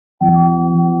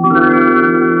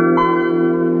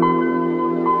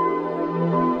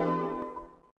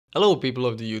Hello people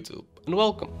of the YouTube and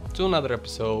welcome to another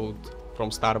episode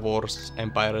from Star Wars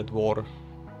Empire at War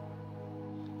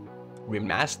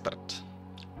Remastered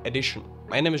Edition.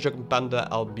 My name is Dragonpanda,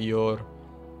 I'll be your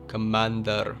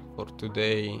commander for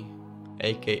today,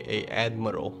 aka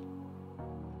Admiral.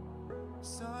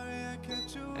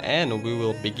 And we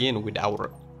will begin with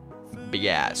our big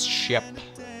ass ship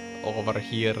over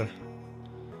here.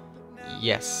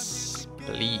 Yes,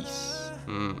 please.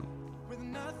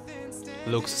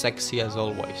 Looks sexy as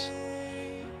always.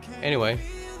 Anyway,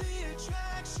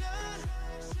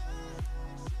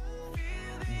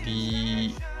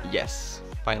 yes,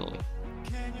 finally.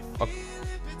 Okay.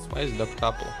 Why is Dr.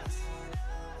 Apple?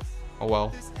 Oh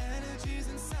well.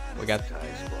 We got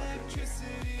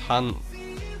ton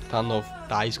of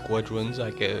TIE squadrons,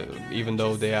 like even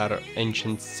though they are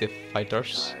ancient Sith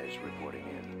fighters.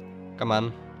 Come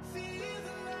on.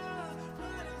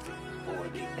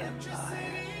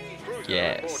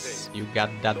 Yes, you got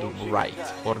that right,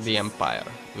 for the Empire,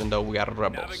 even though we are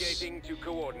rebels.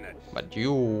 But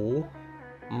you,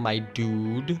 my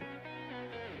dude,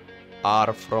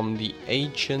 are from the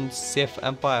ancient Sith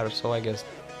Empire, so I guess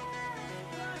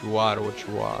you are what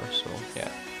you are, so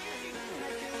yeah.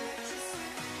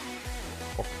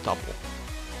 Octuple.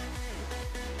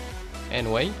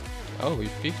 Anyway, oh, we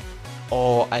picked.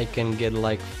 Oh, I can get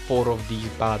like 4 of these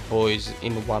bad boys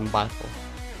in one battle.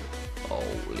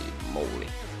 Holy moly.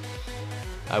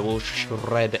 I will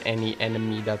shred any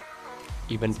enemy that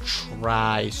even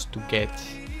tries to get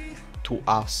to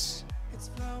us.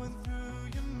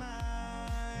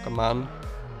 Come on.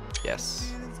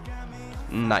 Yes.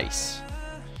 Nice.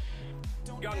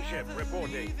 Gunship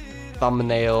reporting.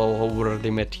 Thumbnail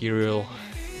worthy material.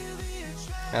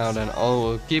 Now then,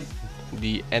 I'll keep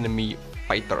the enemy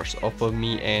fighters off of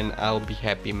me and I'll be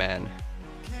happy, man.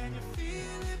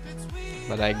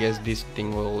 But I guess this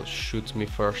thing will shoot me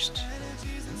first.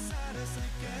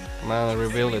 Come on,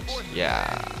 reveal it. Yeah.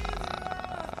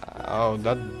 Oh,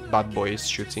 that bad boy is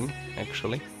shooting,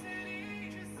 actually.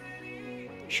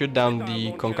 Shoot down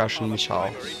the concussion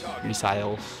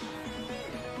missiles.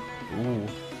 Ooh.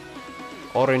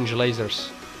 Orange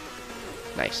lasers.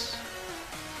 Nice.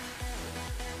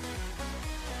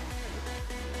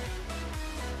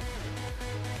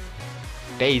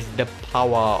 Taste the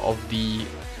power of the,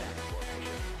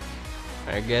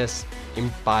 I guess,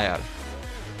 Empire.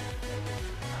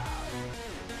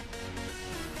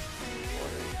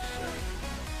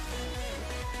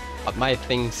 But my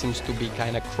thing seems to be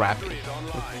kinda crappy.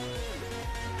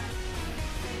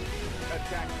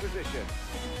 Attack position.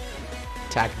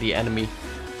 Attack the enemy.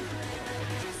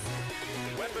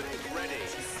 Weapons ready.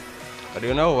 But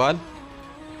you know what?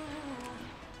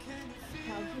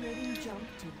 Calculating jump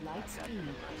to light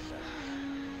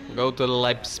speed. Go to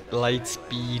the light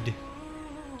speed.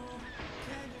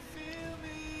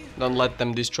 Don't let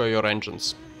them destroy your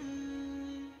engines.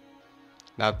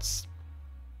 That's...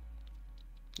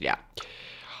 yeah.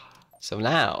 So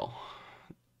now,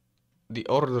 the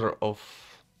order of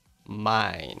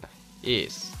mine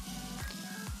is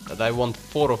that I want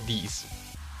 4 of these.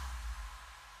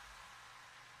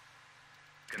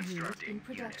 Unit in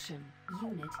production.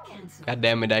 Unit cancelled. God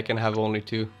damn it, I can have only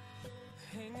 2.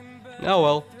 Oh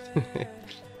well.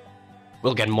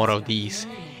 We'll get more of these.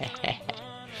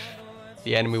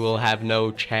 The enemy will have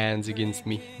no chance against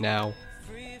me now.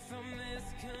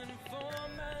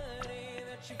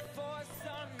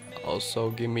 Also,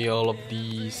 give me all of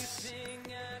these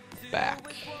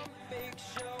back.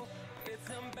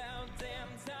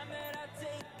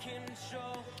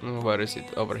 Where is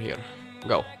it? Over here.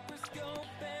 Go.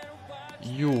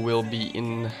 You will be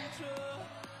in...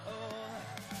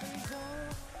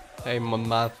 Hey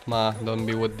Mahatma, don't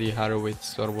be with the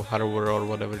Harrowitz or Harrower or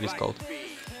whatever it is called.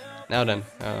 Now then,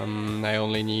 I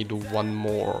only need 1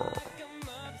 more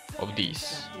of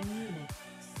these.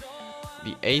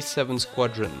 The A7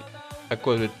 squadron,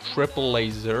 equipped with triple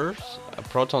lasers, a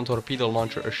proton torpedo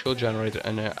launcher, a shield generator,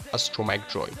 and an astromech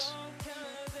droid.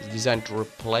 It's designed to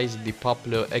replace the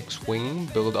popular X-Wing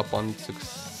built upon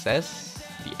success.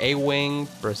 The A-Wing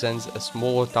presents a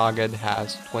smaller target,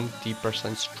 has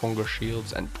 20% stronger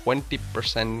shields and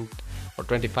 20% or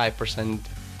 25%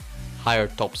 higher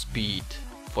top speed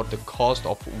for the cost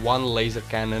of 1 laser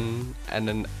cannon and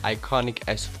an iconic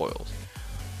S-foil.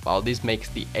 While this makes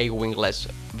the A-Wing less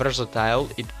versatile,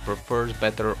 it prefers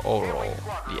better overall.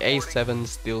 The A7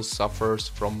 still suffers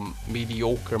from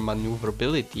mediocre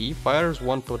maneuverability, fires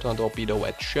 1 proton torpedo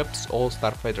at ships, all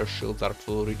starfighter shields are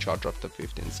fully recharged after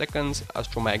 15 seconds,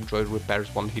 astromech droid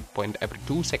repairs 1 hit point every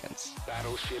 2 seconds.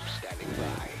 Battleship standing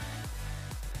by.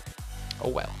 Oh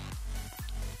well.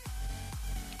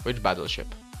 Which battleship?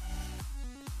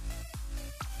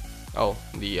 Oh,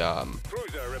 Cruiser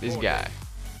this reporting. guy.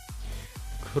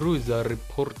 Cruiser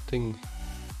reporting.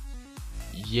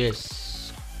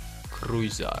 Yes,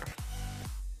 cruiser.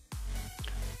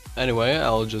 Anyway,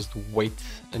 I'll just wait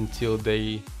until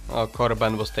they... Oh,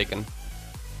 Korriban was taken.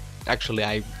 Actually,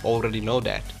 I already know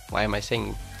that. Why am I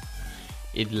saying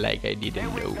it like I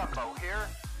didn't know?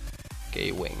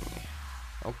 K-Wing.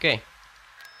 Okay.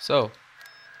 So,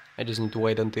 I just need to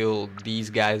wait until these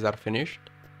guys are finished.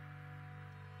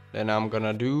 Then I'm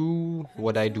gonna do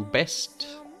what I do best.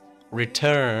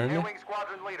 Return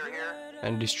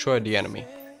and destroy the enemy.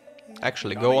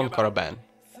 Actually, go on Korriban.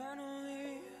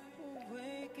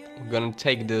 I'm gonna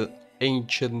take the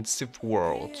ancient Sith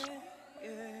world.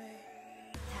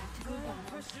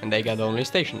 And they got only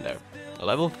station there. A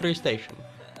level 3 station.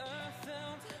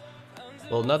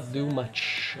 Will not do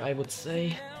much, I would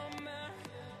say.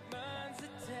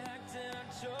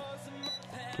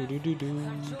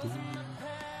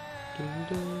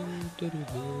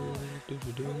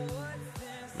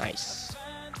 Nice.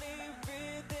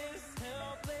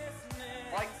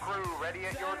 Flight crew ready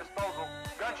at your disposal.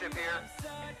 Gunship here.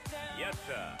 Yes,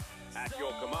 sir. At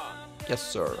your command. Yes,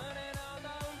 sir.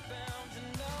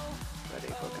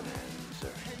 Ready for command,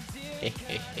 sir.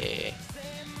 Hehehe.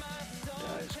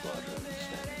 TIE squadron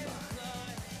standing by.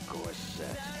 Course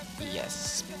set.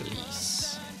 Yes,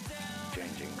 please.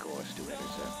 Changing course to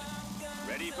intercept.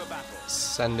 Ready for battle.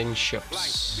 Sending Flight ships.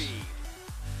 speed.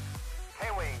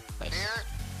 K-Wing, Nice. clear.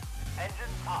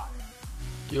 Engines hot.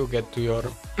 You get to your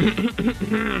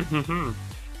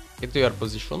get to your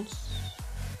positions.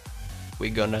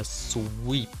 We're gonna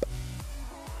sweep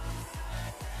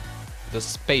the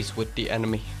space with the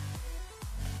enemy.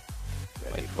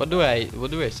 Wait, what do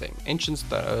I say? Ancient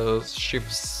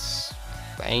ships,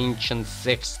 ancient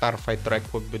Sith starfighter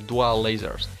equipped with dual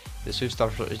lasers. The Swift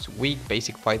Starfighter is weak,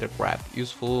 basic fighter craft,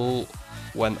 useful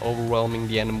when overwhelming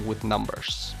the enemy with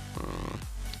numbers.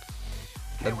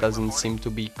 That doesn't seem to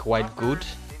be quite good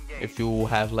if you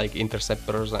have like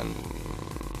interceptors and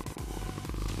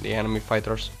the enemy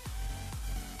fighters.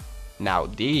 Now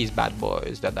these bad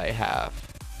boys that I have,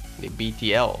 the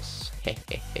BTLs.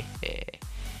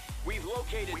 We've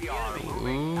located the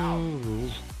enemy. Ooh.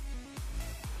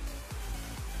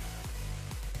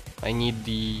 I need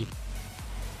the...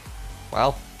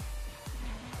 well,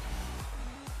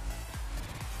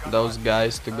 those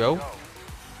guys to go.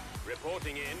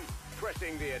 Reporting in.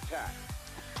 Pressing the attack.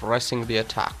 Pressing the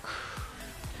attack.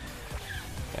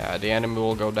 Yeah, the enemy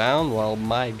will go down while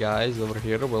my guys over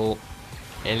here will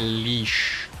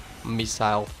unleash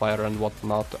missile fire and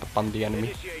whatnot upon the enemy.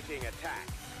 Initiating attack.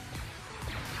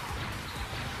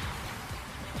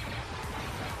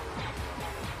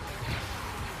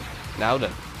 Now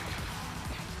then,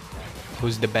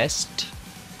 who's the best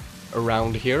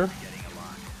around here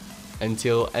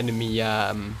until enemy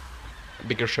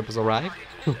bigger ships arrive?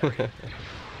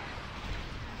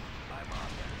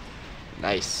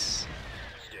 Nice.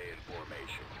 Stay in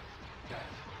formation.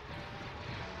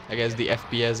 I guess the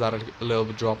FPS are a little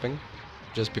bit dropping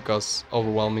just because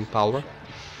overwhelming power.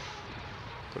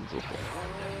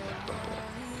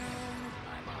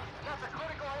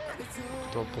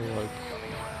 Quadruple like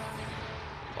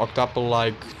octuple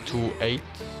like 2-8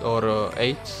 or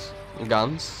 8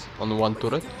 guns on one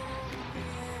turret.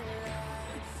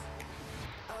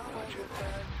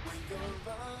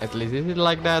 At least is it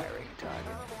like that?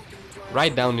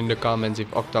 Write down in the comments if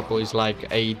octuple is like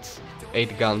 8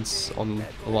 guns on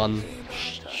one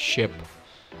ship.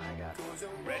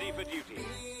 Ready for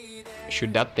duty.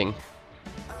 Shoot that thing.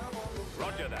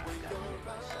 Roger that.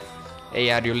 Hey,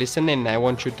 are you listening? I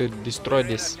want you to destroy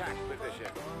this. Attack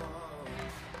position.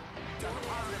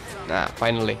 Ah,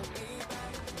 finally.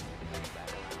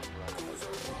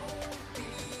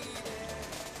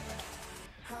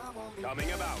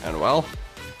 Coming about. And well,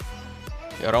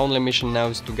 your only mission now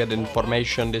is to get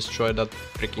information, destroy that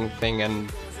freaking thing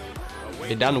and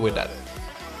be done with that.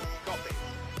 Copy.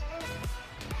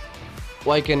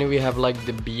 Why can't we have like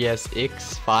the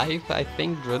BSX-5, I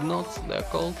think, dreadnoughts they're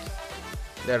called?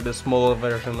 They're the smaller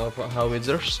version of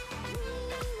howitzers.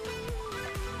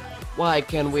 Why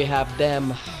can't we have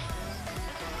them?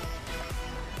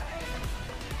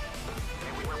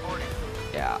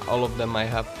 Yeah, all of them I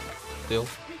have still.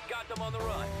 We've got them on the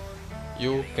run.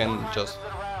 You can just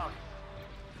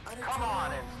Come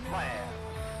on and slam.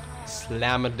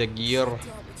 slam at the gear,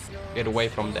 get away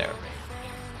from there.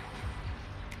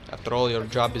 After all, your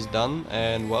job is done,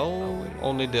 and well,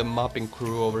 only the mopping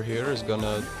crew over here is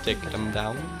gonna take them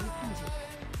down.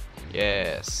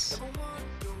 Yes.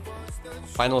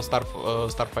 Final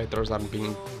starfighters are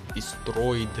being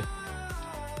destroyed.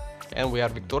 And we are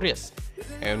victorious.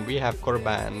 And we have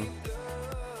Korriban.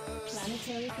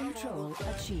 Planetary control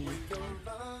achieved.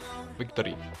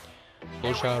 Victory.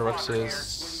 Lucia,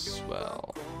 Rexes,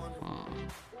 well...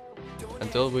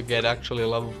 Until we get actually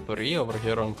level 3 over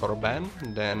here on Korban,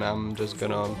 then I'm just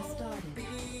gonna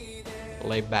Started.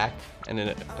 lay back and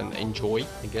enjoy,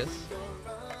 I guess.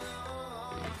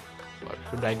 Or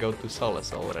should I go to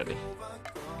Solace already?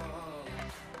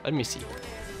 Let me see.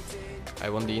 I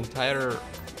want the entire...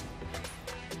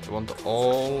 I want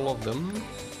all of them.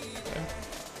 Okay.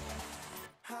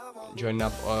 Join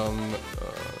up on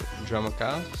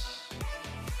Dragonpanda,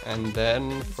 and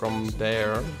then from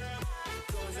there,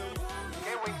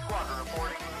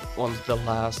 once the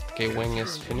last K-Wing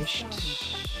is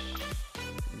finished,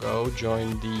 go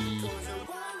join the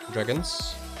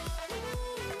dragons,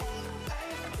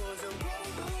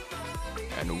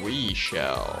 and we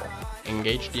shall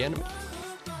engage the enemy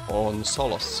on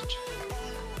Solost.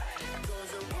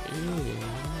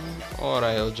 Or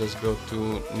I'll just go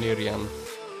to Nirian.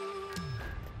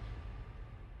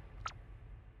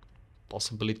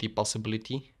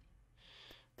 Possibility.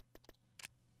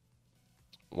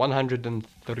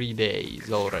 103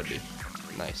 days already.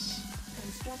 Nice.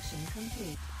 Construction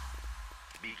complete.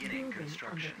 Beginning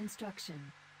construction. Under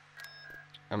construction.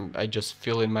 I just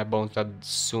feel in my bones that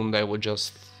soon they will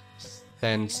just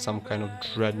send some kind of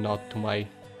dreadnought to my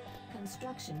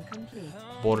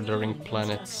bordering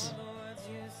planets.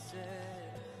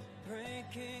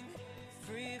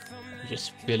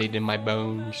 Just feel it in my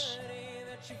bones,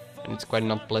 and it's quite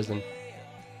not pleasant.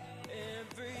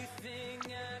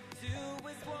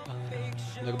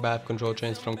 Look back, control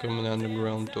change from criminal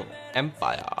underground to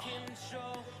empire.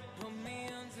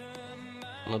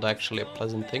 Not actually a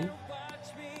pleasant thing.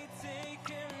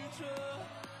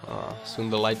 Soon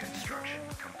the light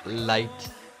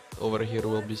over here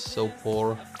will be so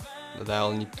poor that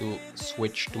I'll need to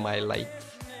switch to my light.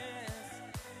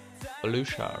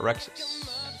 Lucia, Rexus.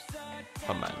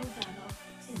 Command.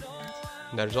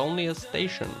 There's only a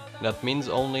station. That means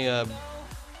only a...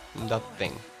 that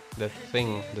thing. The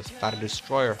thing, the Star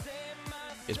Destroyer,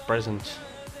 is present.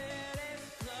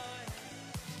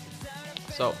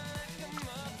 So.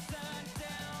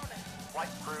 Flight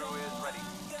crew is ready.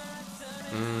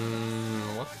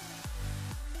 What?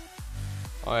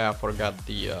 Oh yeah, I forgot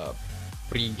the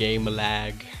pre-game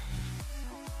lag.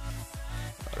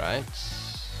 Alright.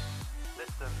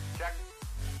 Systems checked.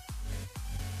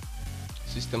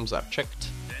 Systems are checked.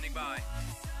 Standing by.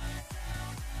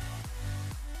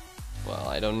 Well,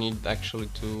 I don't need actually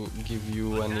to give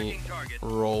you any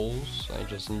roles. I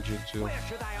just need you to. Where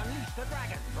should I unleash the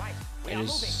dragon? Right. We are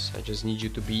moving. I just need you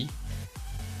to be.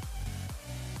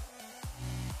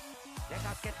 Let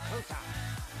us get closer.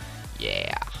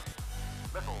 Yeah.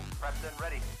 Missiles prepped and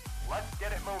ready. Let's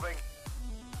get it moving.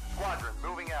 Squadron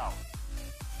moving out.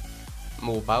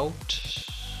 Move out.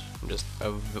 Just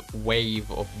a wave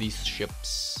of these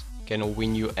ships can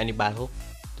win you any battle,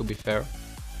 to be fair.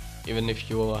 Even if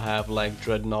you have like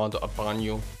dreadnought upon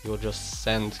you, you'll just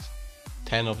send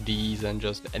 10 of these and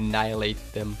just annihilate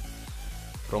them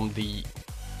from the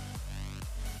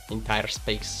entire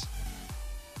space.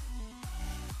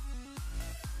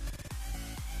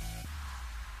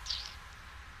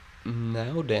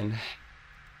 Now then,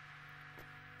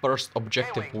 first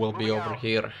objective will be over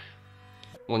here.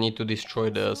 We'll need to destroy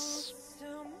the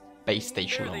space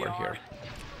station over here.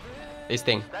 This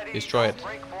thing, destroy it.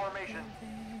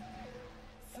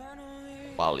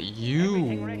 While you,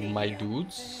 my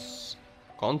dudes,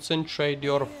 concentrate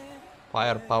your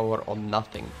firepower on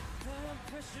nothing.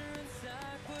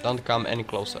 Don't come any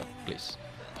closer, please.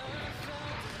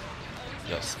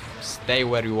 Just stay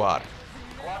where you are.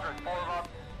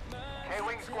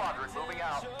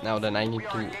 Now then, I need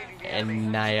to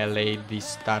annihilate this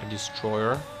Star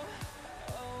Destroyer.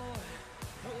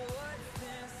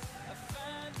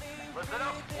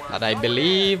 But I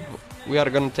believe we are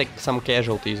gonna take some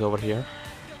casualties over here.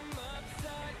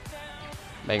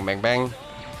 Bang, bang, bang.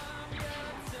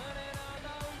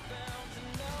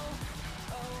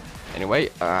 Anyway,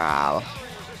 the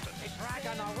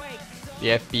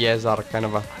FPS are kind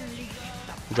of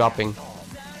dropping.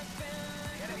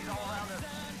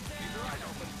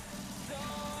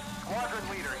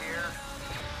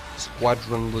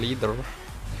 Squadron leader.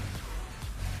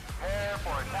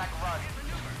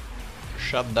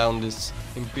 Shut down this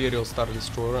Imperial Star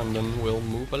Destroyer and then we'll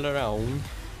move it around.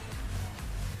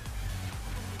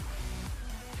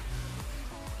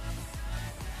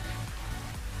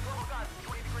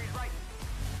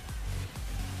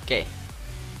 Okay.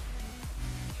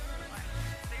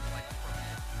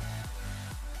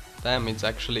 Damn, it's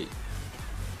actually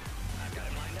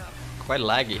quite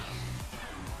laggy.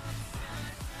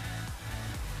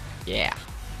 Yeah.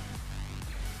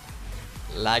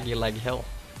 laggy like hell.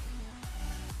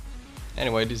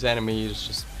 Anyway, this enemy is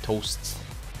just toast.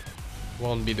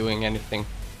 Won't be doing anything.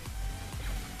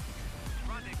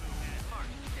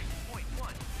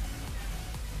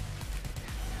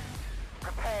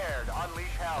 Prepared. Unleash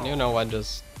hell. And you know what?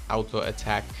 Just auto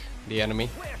attack the enemy.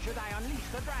 Where should I unleash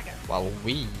the dragon? While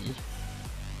we,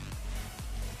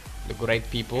 the great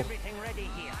people, Everything ready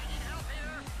here.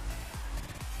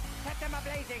 Set them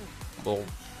ablazing. will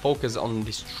focus on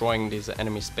destroying this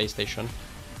enemy space station.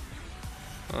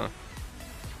 To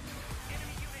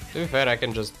be fair, I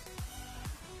can just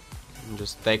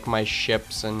take my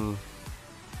ships and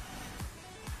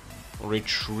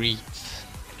retreat.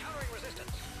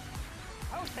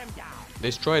 Post them down.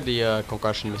 Destroy the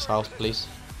concussion missiles, please.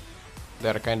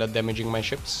 They're kinda damaging my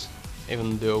ships,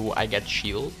 even though I get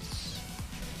shields.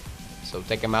 So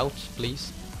take them out,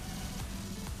 please.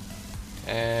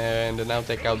 And now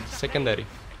take out the secondary.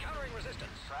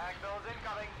 Track those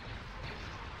incoming.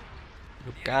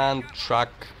 You can't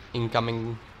track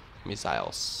incoming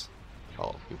missiles.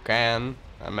 Well, you can,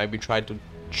 and maybe try to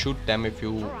shoot them if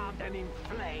you Shroud them in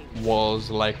flames.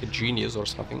 was like a genius or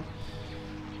something.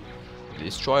 The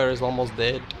destroyer is almost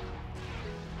dead.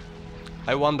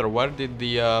 I wonder, where did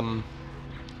the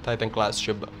Titan class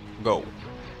ship go?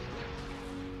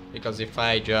 Because if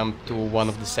I jump to one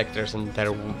of the sectors and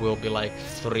there will be like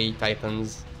 3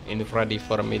 Titans in ready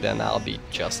for me, then I'll be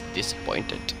just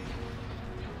disappointed.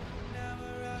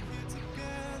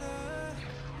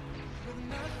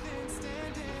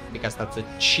 Because that's a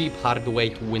cheap, hard way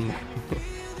to win.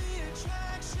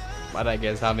 But I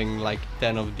guess having like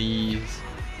 10 of these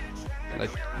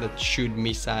that shoot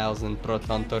missiles and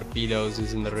proton torpedoes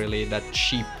isn't really that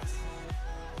cheap.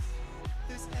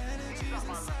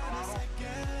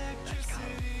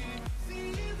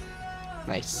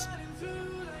 Nice.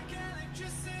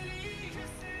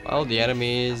 Well, the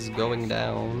enemy is going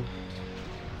down,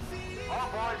 All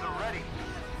boys are ready.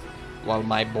 while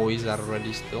my boys are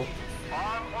ready still.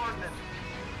 Arm ordnance.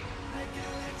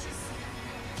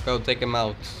 Go take him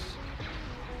out.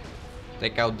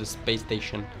 Take out the space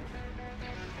station.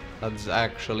 That's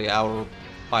actually our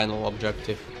final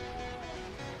objective.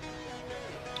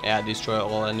 Yeah, destroy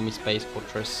all enemy space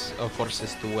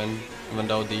forces to win, even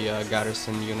though the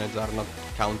garrison units are not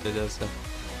counted as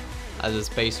a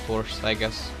space force, I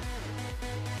guess.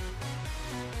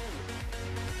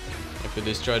 If you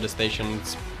destroy the station,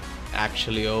 it's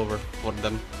actually over for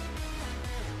them.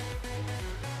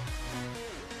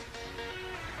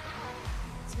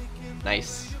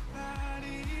 Nice.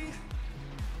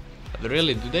 But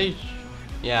really, do they?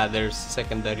 Yeah, there's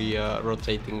secondary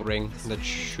rotating ring that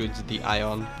shoots the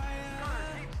ion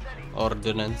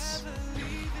ordnance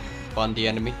on the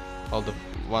enemy.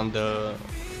 While the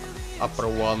upper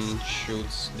one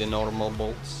shoots the normal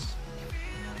bolts.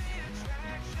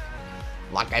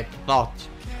 Like I thought,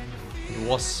 it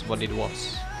was what it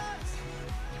was.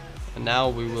 And now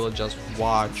we will just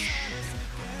watch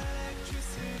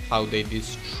how they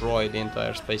destroy the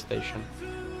entire space station.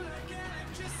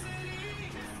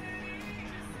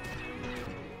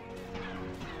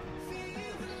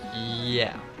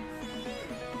 Yeah.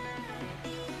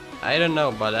 I don't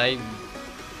know, but I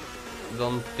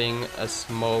don't think a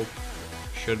smoke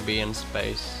should be in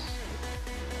space.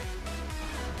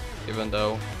 Even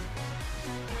though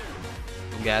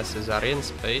gases are in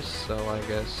space, so I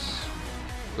guess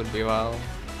could be well.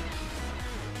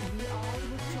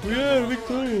 Yeah,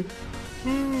 victory!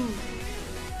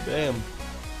 Damn.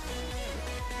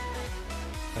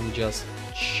 I'm just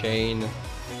chain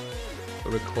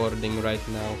recording right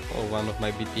now. Oh, one of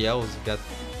my BTLs got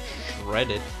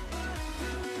shredded.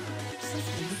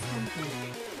 Systems complete.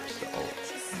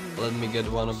 So let me get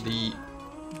one of the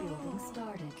Building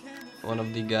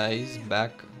started. guys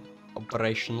back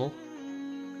operational.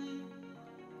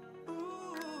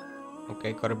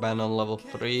 Okay, Korban on level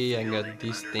 3. I got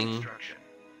this thing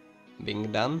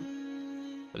being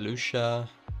done. Felucia,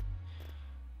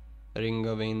 Ring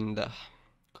of Wind,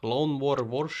 Clone War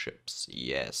warships.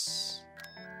 Yes.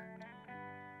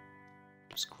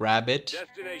 Just grab it.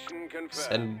 Destination confirmed.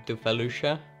 Send it to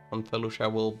Felucia. On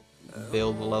Felucia we'll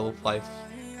build a level 5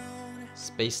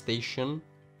 space station.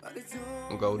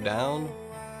 Go down.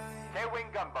 K-wing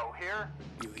gunboat here.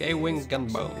 K-wing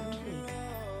gunboat.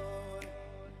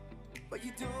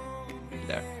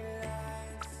 There.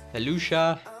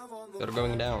 Felucia, you're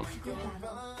going down.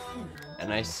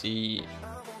 And I see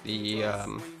the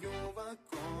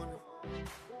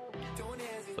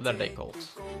what are they called?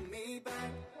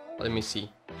 Let me see.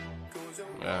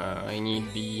 I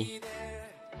need the.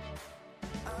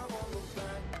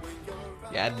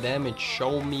 God damn it!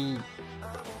 Show me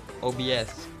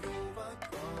OBS.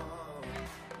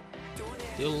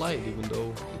 still light, even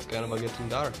though it's kind of getting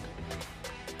dark.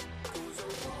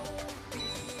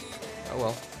 Oh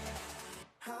well.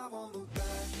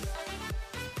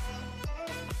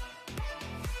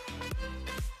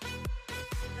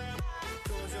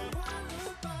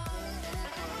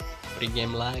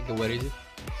 Pre-game lag, where is it?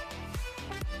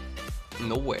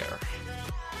 Nowhere.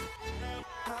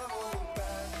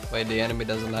 Wait, the enemy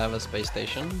doesn't have a space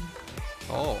station?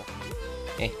 Oh.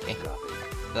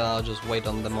 Then I'll just wait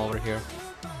on them over here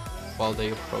while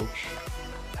they approach.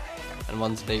 And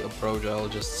once they approach, I'll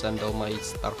just send all my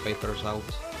starfighters out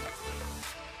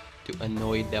to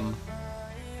annoy them.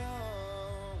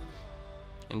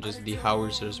 And just the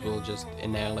howitzers will just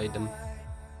annihilate them.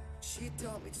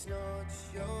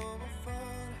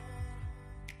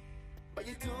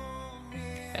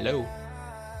 Hello.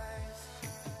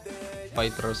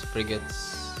 Fighters,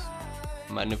 frigates,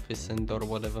 magnificent or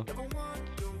whatever.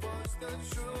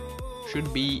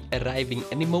 Should be arriving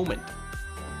any moment.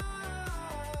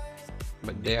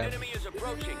 But they are...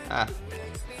 Ah.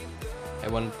 I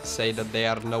want to say that they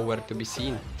are nowhere to be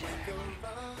seen.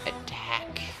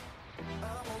 Attack.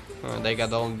 Oh, they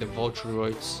got all the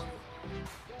vulturoids.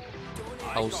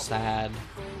 How sad.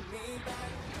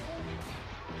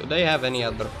 Do they have any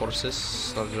other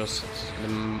forces or just the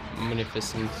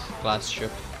magnificent class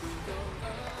ship?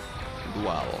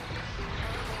 Wow.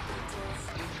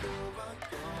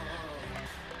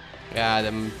 Yeah,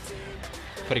 them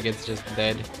frigates just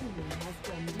dead.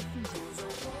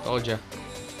 Told ya.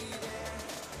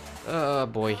 Oh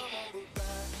boy.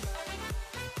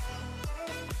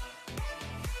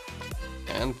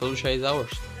 And Felicia is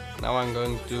ours. Now I'm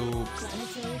going to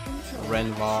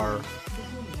Renvar.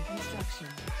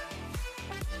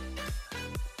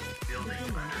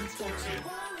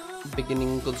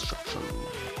 Beginning construction.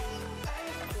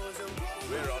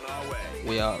 We're on our way.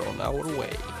 We are on our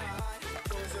way.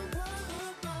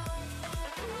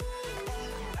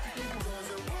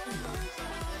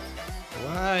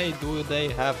 Why do they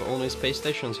have only space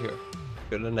stations here?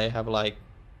 Shouldn't they have like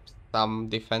some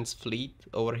defense fleet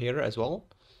over here as well?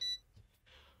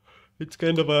 It's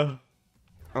kind of a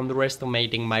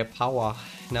underestimating my power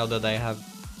now that I have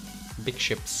big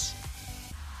ships.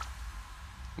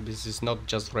 This is not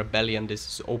just rebellion, this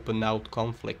is open out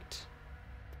conflict,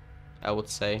 I would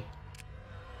say.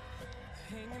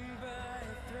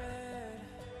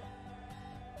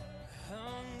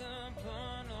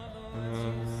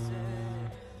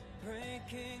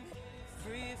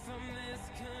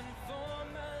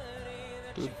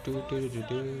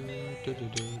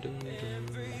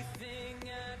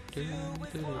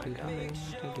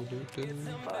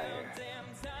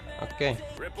 Okay.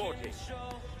 Reporting.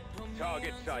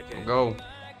 Target sighted. Go.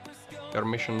 Your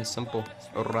mission is simple.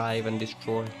 Arrive and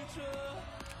destroy.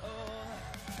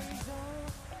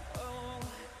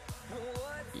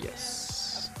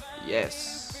 Yes.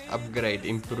 Yes. Upgrade,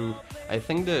 improve. I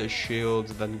think the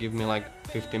shields that give me like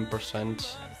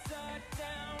 15%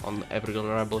 on every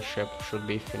rebel ship should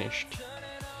be finished.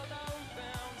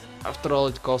 After all,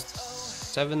 it costs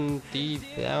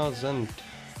 70,000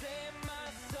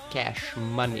 cash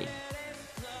money.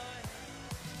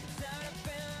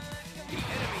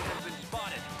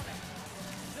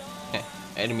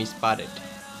 Enemy spotted.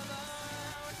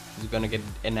 He's gonna get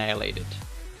annihilated.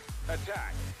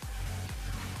 Attack.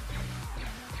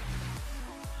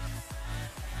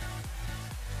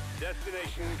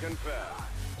 Destination confirmed.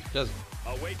 Just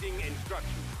Awaiting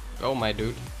instructions. go, my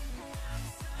dude.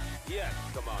 Yes,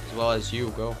 Commander. As well as you,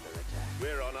 go.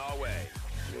 We're on our way.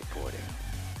 Reporting.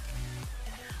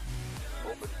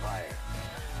 Open fire.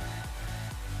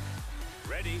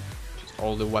 Ready. Just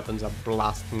all the weapons are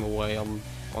blasting away on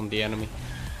the enemy.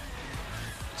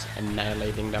 Just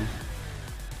annihilating them.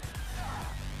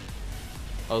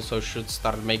 Also should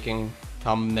start making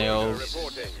thumbnails,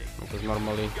 because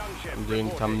normally I'm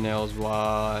doing thumbnails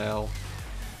while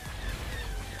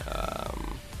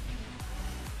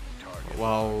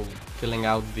filling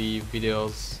out the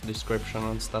video's description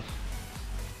and stuff,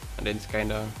 and it's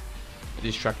kinda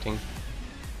distracting.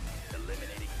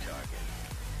 Eliminating target.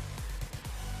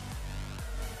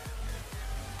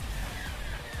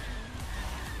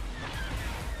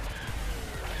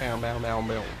 Bam, bam, bam,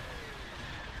 bam.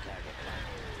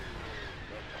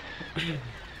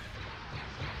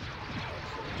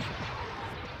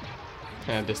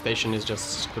 Yeah, the station is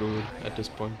just screwed at this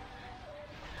point.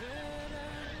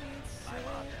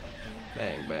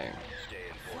 Bang, bang. Stay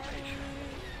in formation.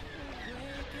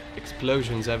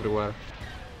 Explosions everywhere.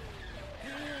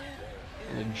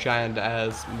 And a giant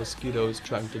ass mosquito is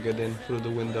trying to get in through the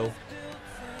window.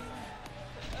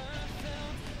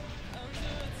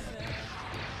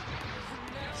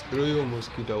 Screw you,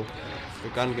 mosquito. You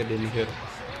can't get in here.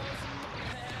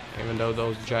 Even though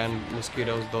those giant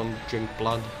mosquitoes don't drink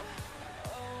blood,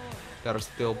 they're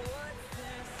still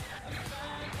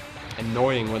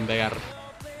annoying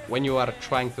when you are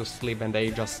trying to sleep and they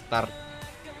just start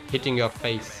hitting your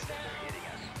face.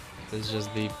 It's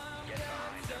just the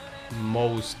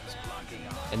most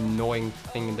annoying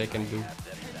thing they can do.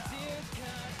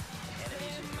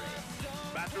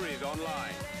 Batteries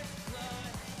online.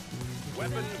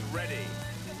 Weapons ready.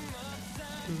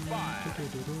 Fire.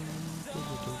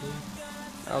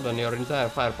 Now then, your entire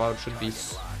firepower should be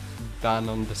done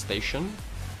on the station.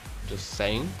 Just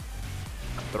saying.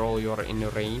 After all, you're in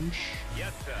range.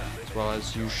 Yes, sir. As well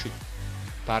as you should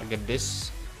target this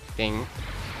thing.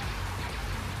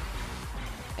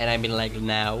 And I mean like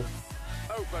now.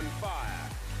 Open fire.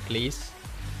 Please.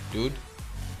 Dude.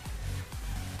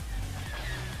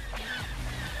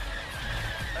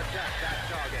 Attack that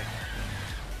target.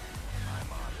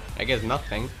 I guess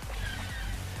nothing.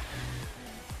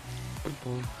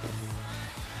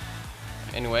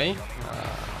 Anyway.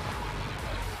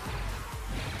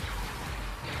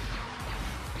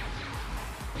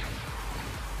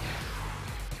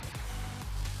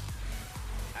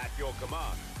 At your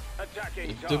command.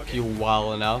 Attacking It target. took you a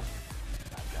while enough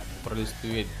for this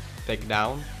to take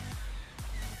down.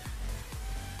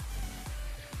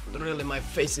 Really, my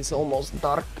face is almost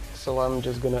dark, so I'm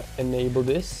just gonna enable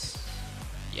this.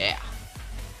 Yeah.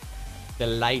 The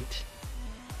light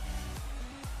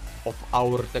of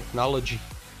our technology.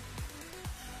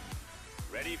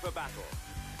 Ready for battle.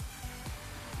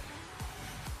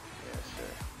 Yes,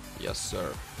 sir. Yes,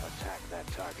 sir. Attack that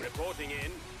target. Reporting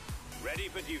in. Ready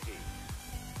for duty.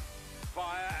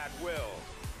 Fire at will.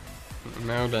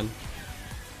 Now then.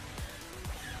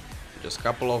 Just a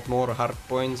couple of more hard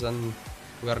points and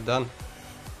we are done.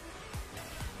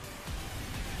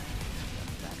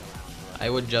 I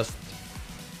would just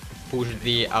push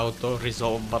the auto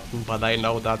resolve button, but I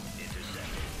know that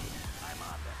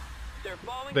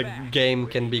the game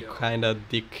can be kinda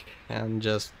dick and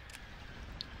just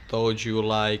told you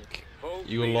like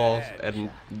you lost and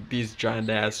this giant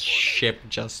ass ship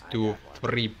just to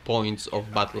 3 points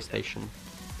of battle station.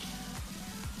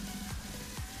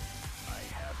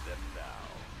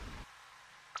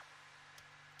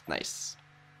 Nice.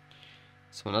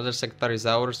 So another sector is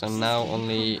ours, and now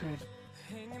only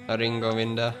a ring of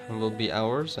Inda will be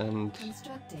ours, and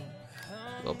Constructing.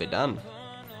 we'll be done.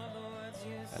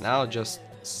 And I'll just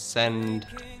send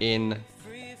in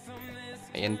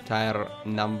the entire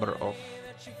number of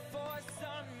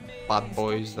bad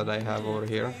boys that I have over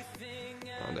here.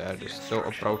 Oh, they are just still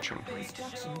approaching.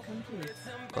 Construction complete.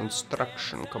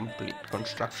 Construction complete.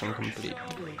 Construction complete.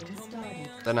 Building started.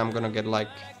 Then I'm gonna get like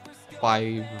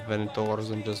 5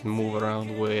 Venators and just move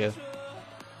around with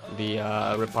the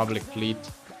Republic fleet.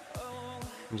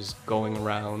 I'm just going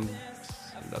around.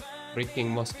 That freaking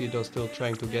mosquito still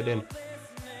trying to get in.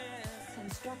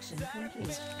 Construction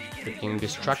complete. Freaking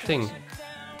distracting.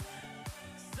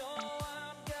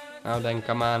 Now then,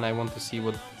 come on, I want to see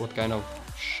what kind of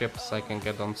ships I can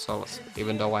get on Solus.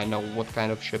 Even though I know what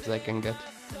kind of ships I can get.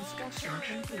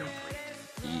 Construction complete.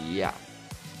 Yeah.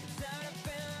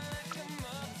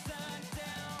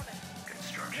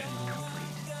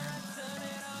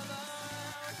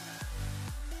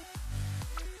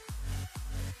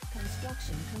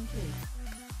 Construction complete.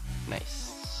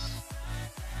 Nice.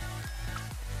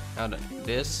 Now then,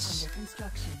 this, Under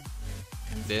construction.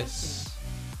 this.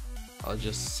 I'll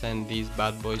just send these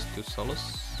bad boys to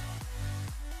Solus.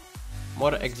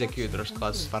 More executors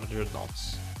class star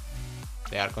dreadnoughts.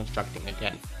 They are constructing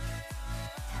again.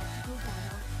 Tactical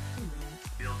battle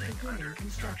imminent. Beginning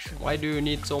construction. Why do you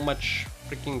need so much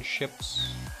freaking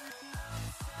ships?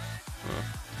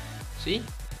 See?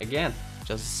 Again,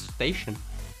 just station.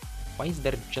 Why is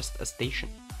there just a station?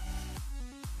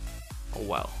 Oh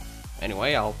well.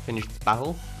 Anyway, I'll finish the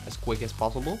battle as quick as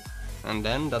possible. And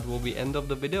then that will be end of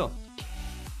the video.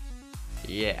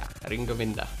 Yeah, Ring of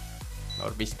Inda. Or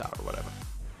Vista or whatever.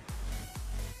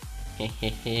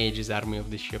 Hehehe, just army of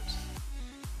the ships.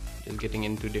 Just getting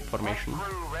into the formation.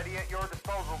 Crew ready at your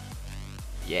disposal.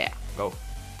 Yeah, go.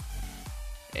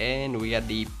 And we got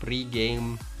the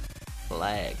pre-game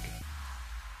flag.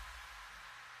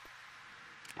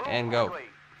 Move And go. quickly.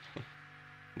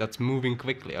 That's moving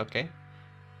quickly, okay.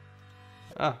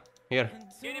 Ah, here.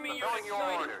 Fulfilling your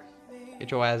orders.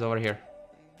 Get your ass over here.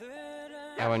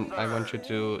 I want you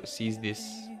to seize this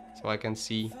so I can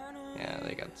see. Yeah,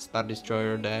 they got Star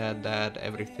Destroyer, that,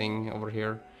 everything over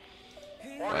here.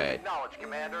 Orders Wait. acknowledged,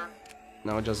 Commander.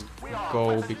 Now just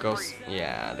go because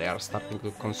yeah, they are starting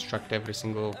to construct every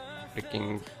single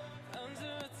freaking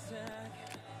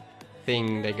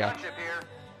thing they got. Gunship here.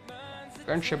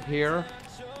 Gunship here.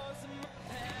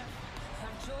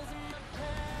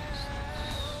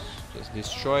 Just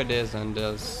destroy this and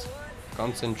just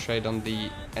concentrate on the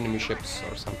enemy ships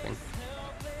or something.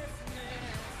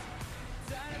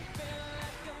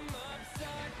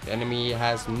 The enemy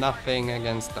has nothing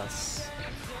against us.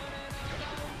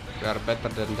 We are better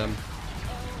than them.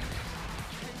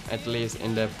 At least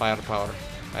in the firepower.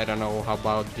 I don't know how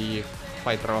about the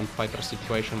fighter on fighter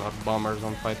situation or bombers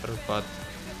on fighter, but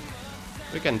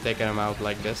we can take them out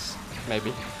like this.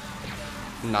 Maybe.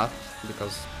 Not,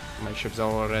 because my ships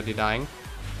are already dying.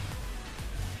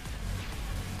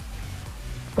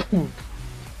 I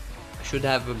should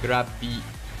have grabbed the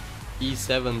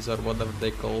E7s or whatever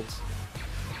they called.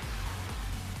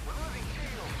 We're losing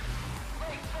shields.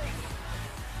 Stay safe.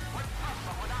 We're tough,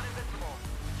 but we're not invincible.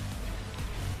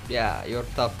 Yeah, you're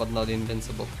tough but not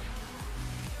invincible.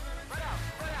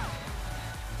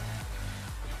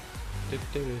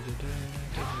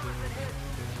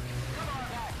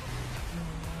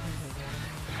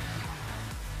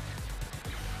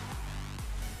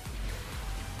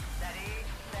 Steady,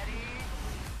 steady.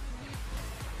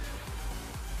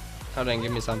 Oh, then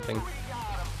give me something. We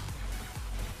got 'em.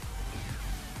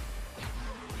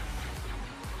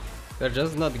 They're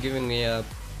just not giving me a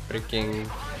freaking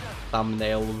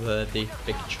thumbnail worthy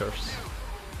pictures.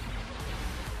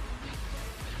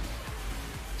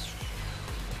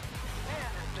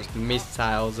 Just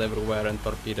missiles everywhere and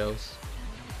torpedoes.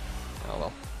 Oh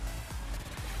well.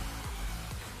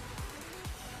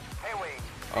 Hey, wing.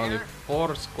 Only Here.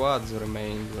 4 squads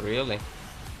remain, really?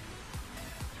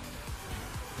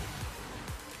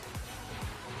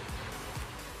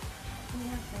 We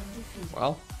have been defeated.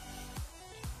 Well,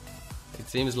 it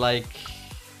seems like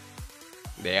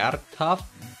they are tough,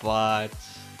 but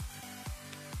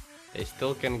they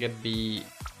still can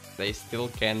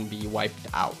be wiped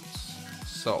out.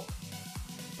 So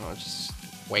I'll just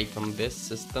wait on this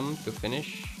system to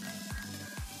finish.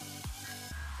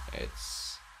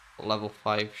 It's level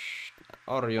 5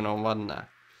 or you know what, nah.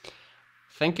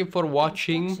 Thank you for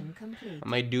watching, Construction complete.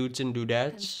 my dudes and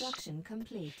dudettes. Construction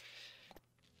complete.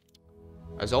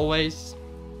 As always,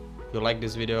 if you like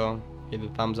this video, hit the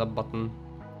thumbs up button.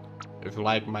 If you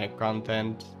like my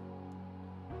content,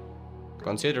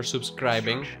 consider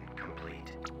subscribing.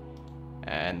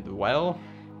 And well,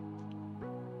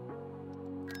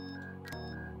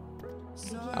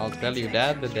 I'll tell you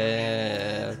that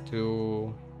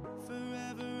to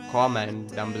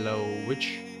comment down below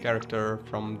which character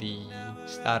from the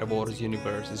Star Wars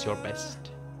universe is your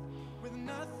best.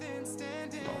 No,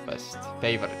 best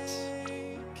favorites.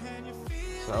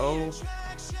 So,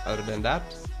 other than that,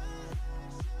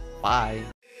 bye.